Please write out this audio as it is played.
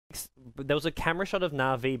There was a camera shot of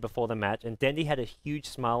Na'Vi before the match, and Dendi had a huge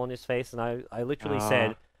smile on his face, and I literally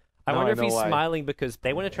said, I wonder if he's smiling because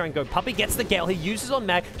they want to try and go. Puppey gets the Gale. He uses on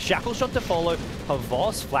Mag. Shackle shot to follow.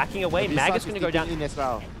 Havos flacking away. Mag is going to go down. In as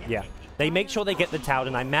well. Yeah. They make sure they get the tower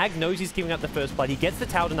deny. Mag knows he's giving up the first blood. He gets the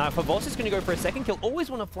tower deny. Havos is going to go for a second kill.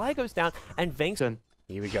 Always when a fly goes down. And Vengson.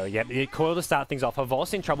 Here we go. Yep, coil to start things off.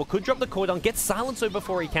 Havos in trouble. Could drop the cooldown. Gets silenced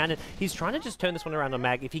before he can. And he's trying to just turn this one around on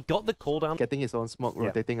Mag. If he got the cooldown. Getting his own smoke,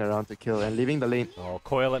 rotating around to kill and leaving the lane. Oh,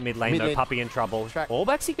 coil at mid lane though. Puppey in trouble. Orb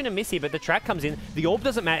actually going to miss here, but the track comes in. The orb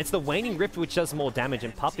doesn't matter. It's the waning rift which does more damage.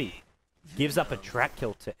 And Puppey gives up a track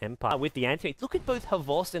kill to Empire with the anti-mage. Look at both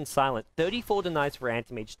Havos and Silent. 34 denies for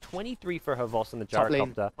anti-mage, 23 for Havos and the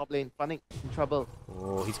gyrocopter. Top lane, Funnick in trouble.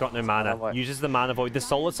 Oh, he's got no mana. Uses the mana void. The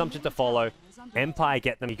soul assumption to follow. Empire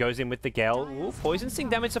get them. He goes in with the Gale. Ooh, poison sting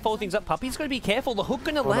damage to follow things up. Puppey's got to be careful. The hook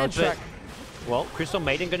going to land, but... Well, Crystal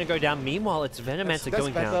Maiden going to go down. Meanwhile, it's Venomancer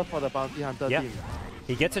going down. That's better for the Bounty Hunter team.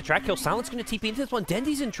 He gets a track kill. Silent's going to TP into this one.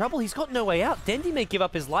 Dendi's in trouble. He's got no way out. Dendi may give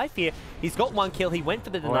up his life here. He's got one kill. He went for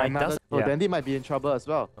the deny. Dendi might be in trouble as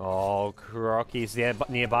well. Oh, Kuroki's there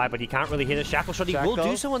nearby, but he can't really hit a shackle shot. He will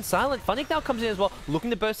do so on Silent. Funnick now comes in as well,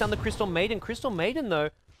 looking to burst down the Crystal Maiden. Crystal Maiden, though,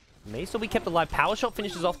 may still be kept alive. Power shot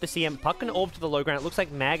finishes off the CM. Puck and orb to the low ground. It looks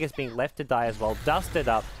like Mag is being left to die as well. Dusted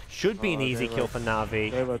up. Should be an easy kill for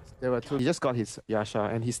Na'Vi. There were two. He just got his Yasha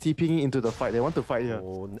and he's TPing into the fight. They want to fight here.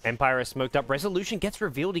 Oh, Empire is smoked up. Resolution gets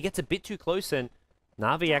revealed. He gets a bit too close and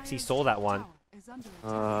Na'Vi actually saw that one.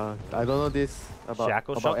 I don't know this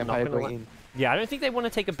about Empire going in. Yeah, I don't think they want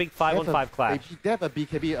to take a big 5-on-5 clash. They have a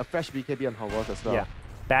BKB, a fresh BKB on Havos as well. Yeah.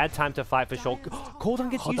 Bad time to fight for sure. Cooldown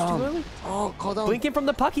gets used too early. Oh, cooldown. Blinking from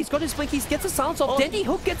the puck. He's got his blink. He gets a silence off. Dendi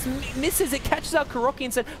hook gets misses. It catches out Kuroki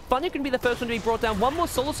and said, Funnick can be the first one to be brought down. One more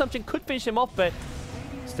soul assumption could finish him off, but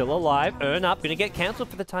still alive. Earn up. Gonna get cancelled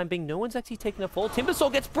for the time being. No one's actually taken a fall.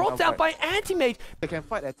 Timbersaw gets brought down by Anti-Mage. They can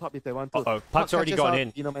fight at top if they want to. Uh-oh. Puck's already gone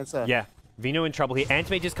in. Yeah. Vino in trouble here.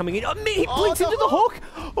 Anti-Mage is coming in. Oh, he blinks into the hook.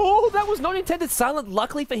 Oh, that was not intended. Silent,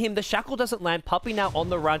 luckily for him, the shackle doesn't land. Puppey now on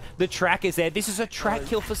the run. The track is there. This is a track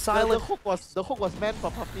kill for Silent. The hook was meant for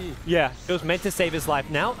Puppey. Yeah, it was meant to save his life.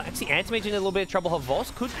 Now, actually, Anti-Mage in a little bit of trouble.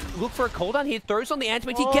 Havos could look for a cooldown here. Throws on the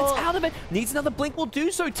Anti-Mage. He gets out of it. Needs another blink. Will do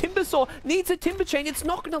so. Timbersaw needs a Timber Chain. It's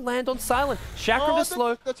not going to land on Silent. Chakram is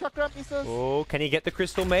slow. The Chakram misses. Oh, can he get the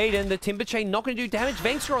Crystal Maiden? The Timber Chain not going to do damage.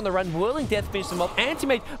 Vengster on the run. Whirling Death finishes him off.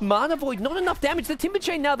 Anti-Mage, Mana Void, not enough damage. The Timber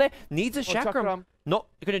Chain now there needs a Chakram. Not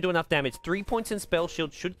going to do enough damage. 3 points in Spell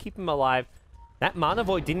Shield should keep him alive. That Mana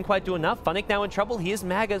Void didn't quite do enough. Funnick now in trouble. Here's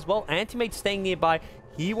Mag as well. Anti-Mage staying nearby.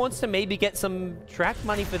 He wants to maybe get some track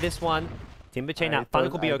money for this one. Timber Chain out.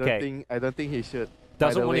 Funnick will be okay. I don't think he should.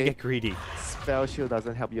 Doesn't want to get greedy. Spell Shield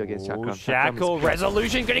doesn't help you against Chakram. Shackle,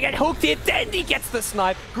 Resolution going to get hooked here. Dendi gets the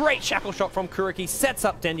snipe. Great Shackle shot from Kuroki. Sets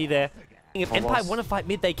up Dendi there. If Empire want to fight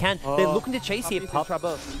mid, they can. They're looking to chase here.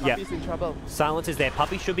 Puppey's in trouble. Silence is there.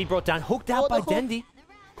 Puppey should be brought down. Hooked out by Dendi.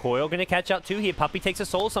 Coil going to catch out too here. Puppey takes a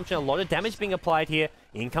soul assumption. A lot of damage being applied here.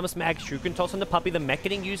 In comes Mag. Shuriken toss on the Puppey. The mech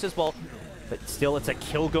getting used as well. But still, it's a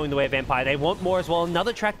kill going the way of Empire. They want more as well.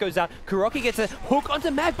 Another track goes out. Kuroki gets a hook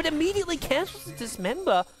onto Mag, but immediately cancels the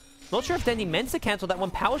Dismember. Not sure if Dendi meant to cancel that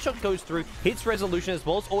one. Power shot goes through. Hits Resolution as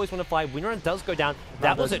well as always want to fly. Winner and does go down.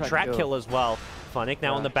 That was a track kill as well. Funnick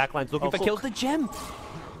now on the backlines looking for kills. The gem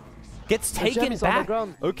gets taken back.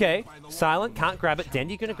 Okay, Silent can't grab it.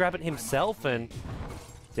 Dendi going to grab it himself, and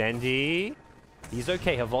Dendi, he's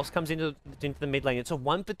okay. Havos comes into the mid lane. It's a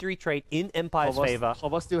 1-for-3 trade in Empire's favor.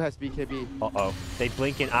 Havos still has BKB. Uh-oh. They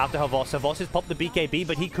blink in after Havos. Havos has popped the BKB,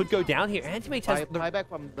 but he could go down here. Anti-Mage has the... back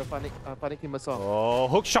from the Funnick Timbersaw. Oh,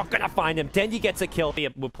 hook shot gonna find him. Dendi gets a kill.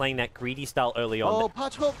 We're playing that greedy style early on. Oh,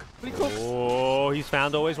 patch hook. Blink hooks. Oh, he's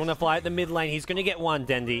found always want to fly at the mid lane. He's gonna get one,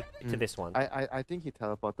 Dendi, to this one. I think he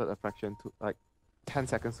teleported a fraction to like 10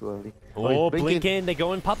 seconds too early. Oh, blink in. They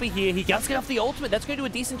go in Puppey here. He does get off the ultimate. That's going to do a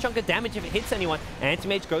decent chunk of damage if it hits anyone.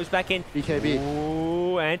 Anti-Mage goes back in. BKB.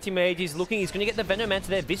 Oh, Anti-Mage is looking. He's going to get the Venomancer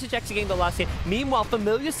there. Visage actually getting the last hit. Meanwhile,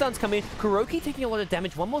 Familiar Sons come in. Kuroki taking a lot of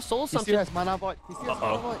damage. One more soul assumption. He still has Mana Void.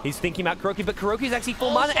 He's thinking about Kuroki, but Kuroki's actually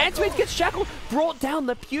full mana. Anti-Mage gets shackled. Brought down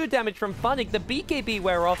the pure damage from Funnick. The BKB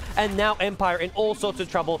wear off. And now Empire in all sorts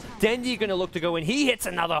of trouble. Dendi going to look to go in. He hits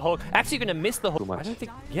another hook. Actually going to miss the hook. I don't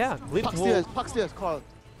think... Yeah. Puck still has called.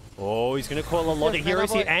 Oh, he's going to call a lot of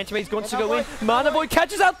heroes here. Anti-Mage's going to go in. Mana Void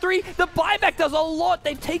catches out 3. The buyback does a lot.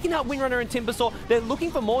 They've taken out Windrunner and Timbersaw. They're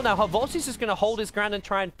looking for more now. Havos is just going to hold his ground and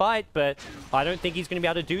try and fight, but I don't think he's going to be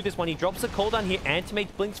able to do this one. He drops the cooldown here. Anti-Mage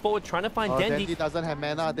blinks forward, trying to find Dendi. Dendi doesn't have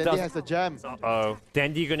mana. Dendi has a gem. Uh-oh.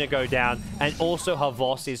 Dendi going to go down. And also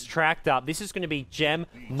Havos is tracked up. This is going to be gem.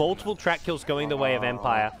 Multiple track kills going the way of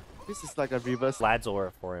Empire. This is like a reverse Vlad's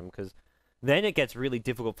aura for him, because then it gets really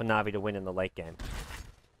difficult for Na'Vi to win in the late game.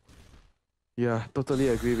 Yeah, totally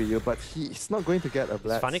agree with you, but he's not going to get a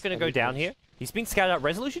blast. Is Funny going to go down here? He's being scouted out.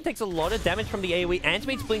 Resolution takes a lot of damage from the AoE.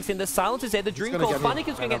 Antimates blinks in. The silence is there. The Dream Call. Funny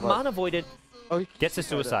is going to get mana voided. Oh, gets a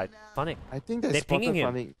suicide. Funny. I think they're pinging him.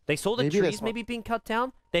 Funny. They saw the trees maybe being cut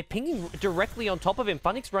down. They're pinging directly on top of him.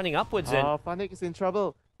 Funny's running upwards. Oh, Funny is in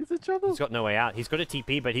trouble. He's in trouble. He's got no way out. He's got a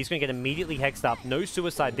TP, but he's going to get immediately hexed up. No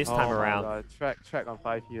suicide this time around. God. Track on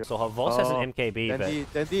 5 here. So Havos has an MKB,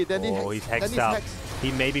 but he's hexed up.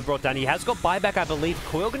 He may be brought down. He has got buyback, I believe.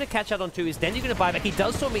 Coil going to catch out on 2. Is Dendy going to buy back? He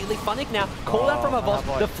does so immediately. Funnick now. Call out from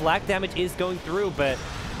Havos. The flag damage is going through, but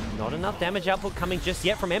not enough damage output coming just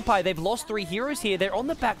yet from Empire. They've lost 3 heroes here. They're on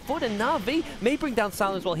the back foot, and Na'Vi may bring down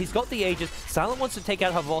Silent as well. He's got the Aegis. Silent wants to take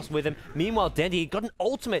out Havos with him. Meanwhile, Dendy got an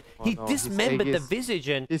ultimate. He dismembered the Visage,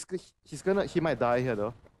 and he might die here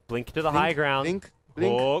though. Blink to the high ground.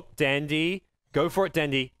 Blink. Hook, Dendy. Go for it,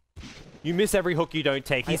 Dendy. You miss every hook you don't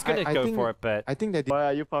take. He's going to go for it, but I think that. Why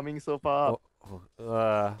are you farming so far?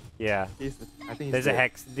 Yeah. I think there's a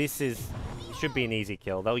hex. This should be an easy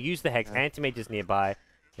kill. They'll use the hex. Anti-Mage is nearby.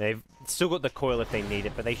 They've still got the coil if they need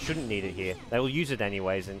it, but they shouldn't need it here. They will use it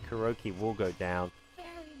anyways, and Kuroki will go down.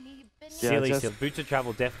 Silly. Boots of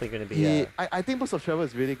Travel definitely going to be... I think Boots of Travel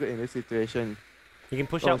is really good in this situation. You can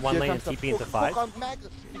push out one lane and TP into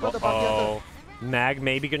 5. Mag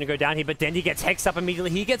maybe going to go down here, but Dendy gets hexed up immediately.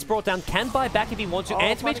 He gets brought down, can buy back if he wants to.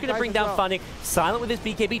 Antimate's going to bring down Funnick. Silent with his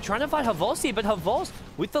BKB, trying to fight Havos here, but Havos,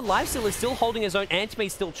 with the lifesteal, is still holding his own.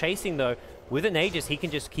 Antimate's still chasing, though. With an Aegis, he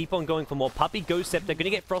can just keep on going for more. Puppey goes Scepter, going to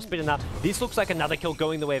get frostbitten up. This looks like another kill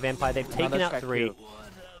going the way of Empire. They've taken out 3.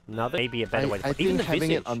 Another maybe a better way to put it. Even the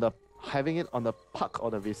Visage. Having it on the puck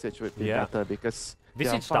or the Visage would be better, because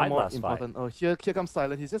Visage died last important. Oh, here comes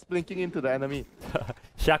Silent. He's just blinking into the enemy.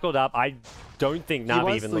 Shackled up. I don't think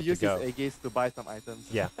Na'Vi even looked to go. He wants to use his Aegis to buy some items.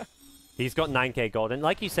 Yeah. He's got 9k gold, and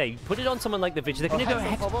like you say, put it on someone like the Visage. They're going to go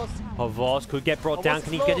hex. Havos could get brought down.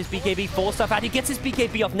 Can he get his BKB? 4 stuff out. He gets his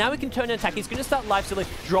BKB off. Now he can turn an attack. He's going to start lifestealing.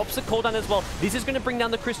 Drops the cooldown as well. This is going to bring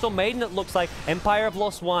down the Crystal Maiden, it looks like. Empire have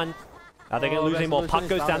lost 1. Are they going to lose any more? Puck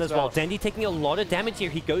goes down as well. Dendy taking a lot of damage here.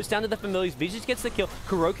 He goes down to the Familiars. Visage gets the kill.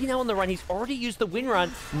 Kuroki now on the run. He's already used the win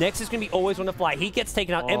run. Next is going to be Always Want to Fly. He gets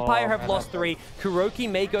taken out. Empire have lost 3. Kuroki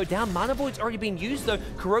may go down. Mana Void's already been used though.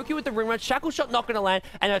 Kuroki with the win run. Shackle Shot not going to land.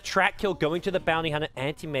 And a track kill going to the Bounty Hunter.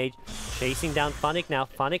 Anti-Mage chasing down Funnick now.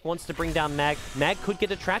 Funnick wants to bring down Mag. Mag could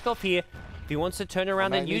get a track off here. If he wants to turn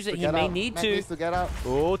around and use it, he may need to.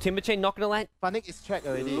 Oh, Timber Chain not going to land. Funnick is tracked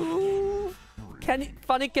already. Can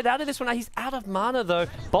Funnick get out of this one? He's out of mana though.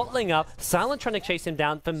 Bottling up. Silent trying to chase him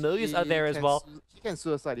down. Familiars are there as well. He can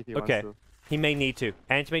suicide if he wants to. He may need to.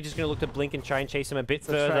 Antimage is going to look to blink and try and chase him a bit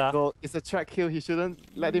further. It's a track kill. He shouldn't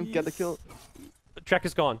let him get the kill. The track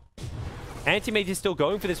is gone. Antimage is still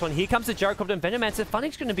going for this one. Here comes the Gyrocopter and Venomancer.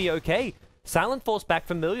 Funnick's going to be okay. Silent force back.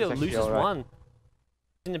 Familiar loses 1.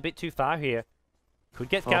 In a bit too far here. Could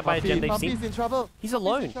get scabbed by a gem. They've seen. In trouble. He's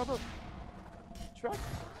alone. Track.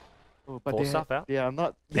 Oh, but they are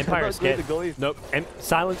not. Empire is scared. Nope.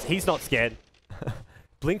 Silence. He's not scared.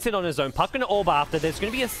 Blinks it on his own. Puck going to orb after. There's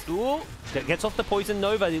going to be a... Ooh, gets off the Poison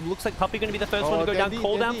Nova. It looks like Puppey going to be the first one to go down.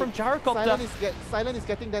 Call down from Gyrocopter. Silent is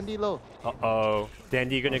getting Dendy low. Uh-oh.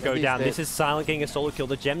 Dendy going to go down. This is Silent getting a solo kill.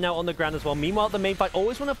 The gem now on the ground as well. Meanwhile, the main fight.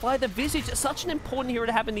 Always want to fly the Visage. Such an important hero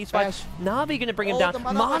to have in these fights. Na'Vi going to bring him down.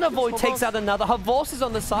 Mana Void takes out another. Havos is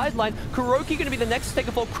on the sideline. Kuroki going to be the next to take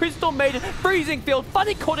a fall. Crystal Maiden. Freezing Field.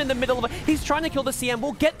 Funny caught in the middle of it. He's trying to kill the CM.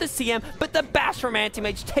 We'll get the CM, but the bash from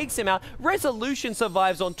Anti-Mage takes him out. Resolution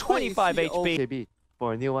survives on 25 HP.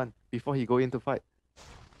 For a new one before he go into fight.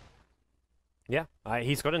 Yeah,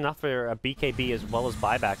 he's got enough for a BKB as well as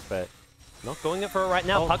buyback, but not going it for it right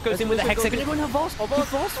now. Puck goes in with a Hex. They're going to go in Havos.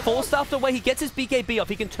 Havos forced after away. He gets his BKB off.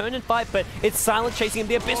 He can turn and fight, but it's Silent chasing him.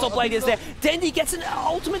 The Abyssal Blade is there. Dendy gets an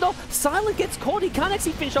ultimate off. Silent gets caught. He can't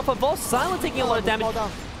actually finish off Havos. Silent taking a lot of damage.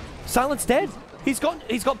 Silent's dead. He's got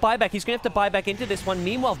buyback. He's going to have to buy back into this one.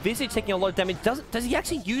 Meanwhile, Visage taking a lot of damage. Does he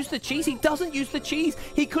actually use the cheese? He doesn't use the cheese.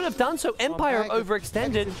 He could have done so. Empire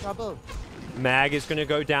overextended. Mag is going to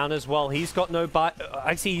go down as well. He's got no buy.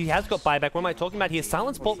 Actually, he has got buyback. What am I talking about here?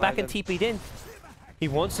 Silence bought back and TP'd in. He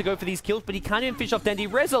wants to go for these kills, but he can't even finish off Dendy.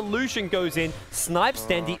 Resolution goes in. Snipes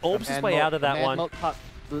Dendy. Orbs his way out of that one.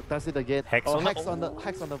 Does it again. Hex on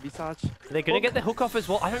the Visage. They're going to get the hook off as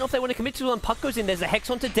well. I don't know if they want to commit to it when Puck goes in. There's a Hex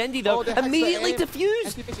onto Dendy though. Immediately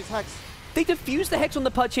diffused. They diffuse the Hex on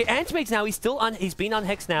the Pudge here. Antimate's now. He's been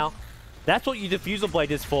unhexed now. That's what your Diffusal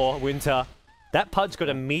Blade is for, Winter. That Pudge got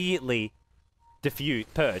immediately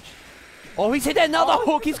purged. Oh, he's hit another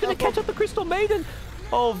hook. He's going to catch up the Crystal Maiden.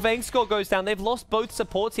 Oh, Vengscore goes down. They've lost both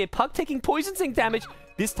supports here. Puck taking poison sink damage.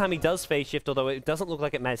 This time he does phase shift, although it doesn't look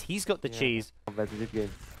like it matters. He's got the cheese.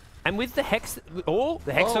 And with the Hex... Oh,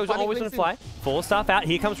 the Hexos are always going to fly. 4-staff out.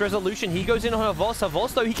 Here comes Resolution. He goes in on Havos.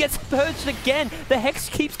 Havos, though, he gets purged again. The Hex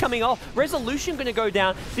keeps coming off. Resolution going to go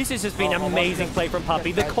down. This has just been amazing play from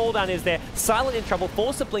Puppy. The cooldown is there. Silent in trouble.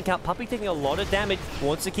 Forced to blink out. Puppy taking a lot of damage.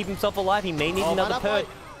 Wants to keep himself alive. He may need another purge.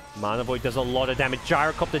 Mana Void does a lot of damage.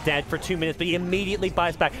 Gyrocopter dead for 2 minutes, but he immediately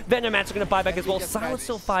buys back. Venomancer going to buy back as well. Silent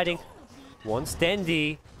still fighting. Wants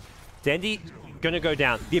Dendy. Dendy going to go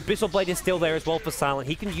down. The Abyssal Blade is still there as well for Silent.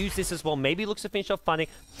 He can use this as well. Maybe looks to finish off Funnick.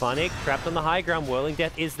 Funnick trapped on the high ground. Whirling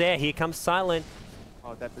Death is there. Here comes Silent.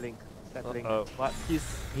 Oh, that blink. That blink. What?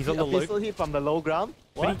 He's on the low. Hit from the low ground.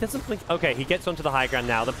 What? But he doesn't blink. Okay, he gets onto the high ground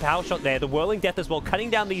now. The power shot there. The Whirling Death as well. Cutting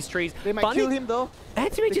down these trees. They might kill him though.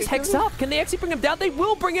 Anti-Mage just hex up. Can they actually bring him down? They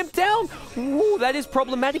will bring him down. Ooh, that is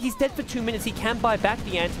problematic. He's dead for 2 minutes. He can buy back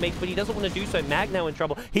the Anti-Mage, but he doesn't want to do so. Mag now in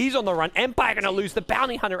trouble. He's on the run. Empire going to lose the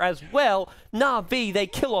Bounty Hunter as well. Na'Vi, they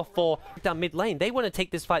kill off 4 down mid lane. They want to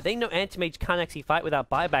take this fight. They know Anti-Mage can't actually fight without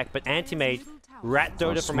buyback, but Anti-Mage, Rat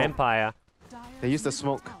Dota from Empire. They use the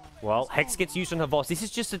smoke. Well, Hex gets used on Havos. This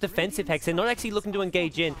is just a defensive Hex. They're not actually looking to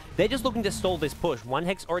engage in. They're just looking to stall this push. 1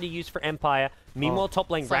 Hex already used for Empire. Meanwhile,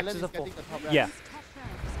 top lane, Rax is a full. Yeah.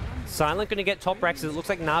 Silent going to get top Raxes. It looks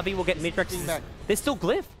like Na'Vi will get mid Raxes. There's still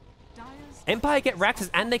Glyph. Empire get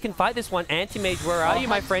Raxes, and they can fight this one. Anti-Mage, where are you,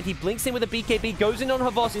 my friend? He blinks in with a BKB, goes in on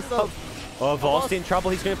Havos. Havos in trouble.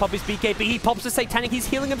 He's going to pop his BKB. He pops the Satanic. He's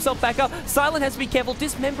healing himself back up. Silent has to be careful.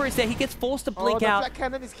 Dismember is there. He gets forced to blink out. The Black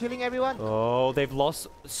Cannon is killing everyone. Oh, they've lost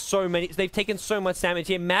so many. They've taken so much damage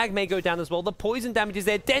here. Mag may go down as well. The poison damage is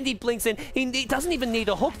there. Dendy blinks in. He doesn't even need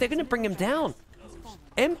a hook. They're going to bring him down.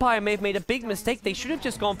 Empire may have made a big mistake. They should have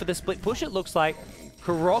just gone for the split push, it looks like.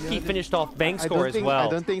 Kuroki finished off Vengscore as well. I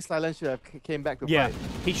don't think Silent should have came back to fight.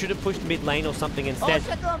 He should have pushed mid lane or something instead.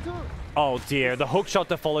 Oh dear, the hook shot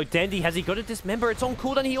to follow. Dendy, has he got a dismember? It's on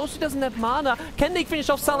cooldown. He also doesn't have mana. Can they finish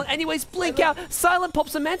off Silent? Anyways, blink out. Silent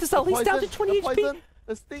pops a Mantis Cell. He's down to 20 HP.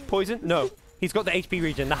 Poison? No. He's got the HP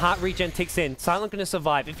regen. The heart regen ticks in. Silent going to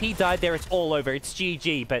survive. If he died there, it's all over. It's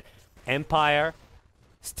GG. But Empire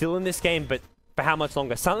still in this game, but for how much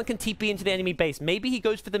longer? Silent can TP into the enemy base. Maybe he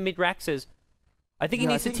goes for the mid-Raxes. I think he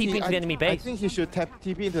needs to TP into the enemy base. I think he should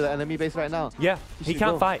TP into the enemy base right now. Yeah, he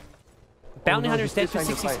can't fight. Bounty Hunter is dead for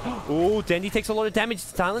 60. Oh, Dendy takes a lot of damage.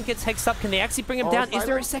 Silent gets hexed up. Can they actually bring him down? Is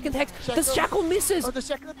there a second hex? The Shackle misses.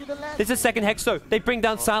 There's a second hex though. They bring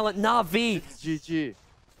down Silent. Na'Vi. GG.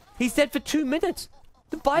 He's dead for 2 minutes.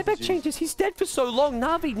 The buyback changes. He's dead for so long.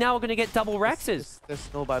 Na'Vi now are going to get double Raxes. There's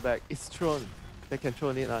no buyback. It's thrown. They can throw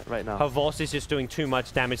it right now. Havos is just doing too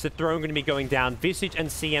much damage. The throne going to be going down. Visage and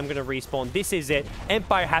CM going to respawn. This is it.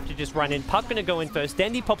 Empire have to just run in. Puck going to go in first.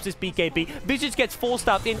 Dendy pops his BKB. Visage gets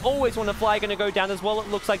 4-staffed in. Always want to fly. Going to go down as well. It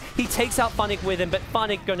looks like he takes out Funnick with him, but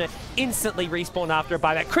Funnick going to instantly respawn after a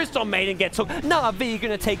buyback. Crystal Maiden gets hooked. Na'Vi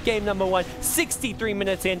going to take game number 1. 63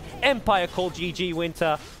 minutes in. Empire called GG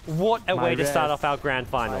Winter. What a way to start off our grand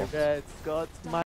final.